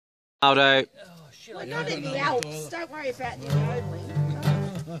Aldo. We're not in the Alps. Don't worry about the only.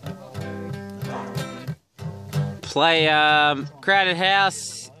 Play Crowded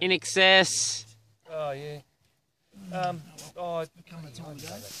House, In Excess. Oh, yeah. It's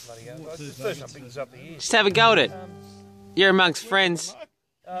the first time I picked this up the year. Just have a go at it. You're amongst friends.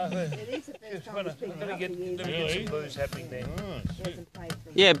 It is the first time it's been Let me get some blues happening there.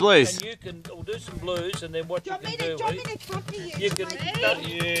 Yeah, blues. And you can we'll do some blues, and then what Do you you want can me do, to accompany you? you can.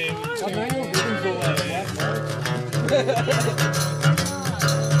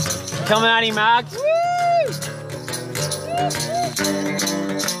 Come on, Annie Mark.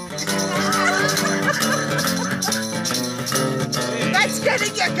 That's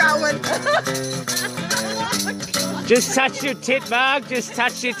getting you going. Just touch your tit, Mark. Just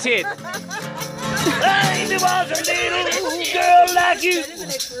touch your tit. Hey, there was a little girl like you.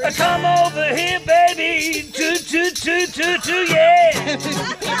 Come over here, baby. Yeah.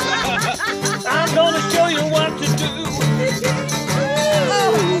 I'm gonna show you what to do.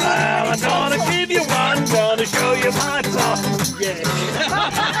 I'm gonna give you one. Gonna show you my claw. Yeah.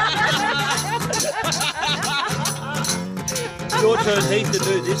 Your turn, Heath, to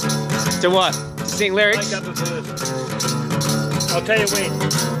do this. To what? To sing lyrics? Make up a verse. I'll tell you when.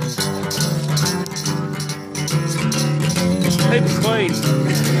 Keep it clean.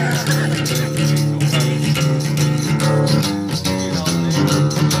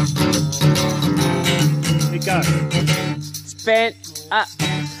 Here it goes.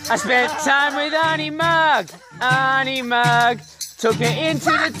 I spent time with Annie Mug. Annie Mug took her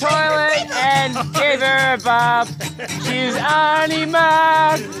into the toilet and gave her a bath. She's Annie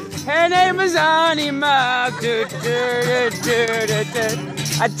Mug. Her name was Annie Mug.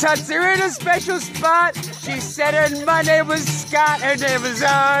 I touched her in a special spot. She said my name was Scott. Her name was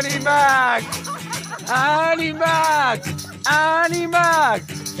Annie Mug. Annie Mug. Annie Mug.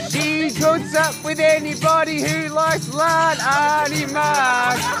 She hooks up with anybody who likes lard. Annie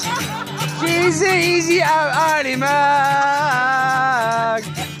Mug. She's easy, Annie Mug.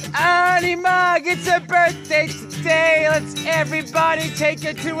 Annie Mug, it's her birthday today. Let's everybody take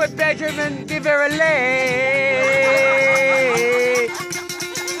her to her bedroom and give her a lay.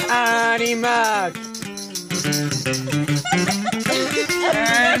 Annie Mug.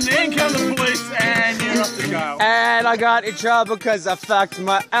 And in come the police, and you're off to jail. And I got in trouble because I fucked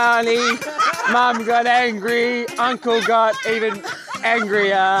my Annie. Mum got angry. Uncle got even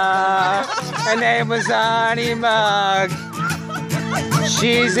angrier. Her name was Annie Mug.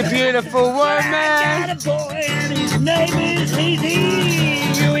 She's a beautiful woman. I got a boy, and his name is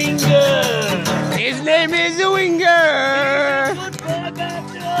Ewinger. His name is Winger. Good boy,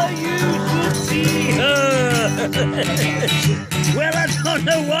 but you should see her. Well, I don't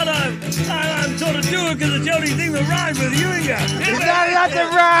know what I'm sort of doing because it's the only thing that rhymes with Ewinger. There's not a lot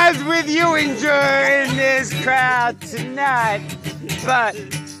that rhymes with Ewinger in this crowd tonight, but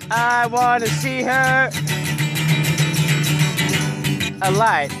I want to see her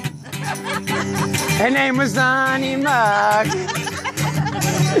alive. Her name was Annie Mug.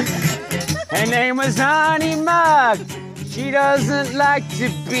 Her name was Annie Mug. She doesn't like to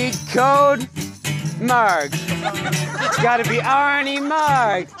be called Marg. It's gotta be Arnie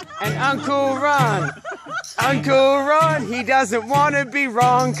Marg and Uncle Ron. Uncle Ron, he doesn't want to be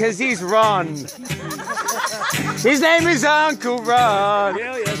wrong because he's Ron. His name is Uncle Ron.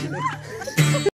 Yeah.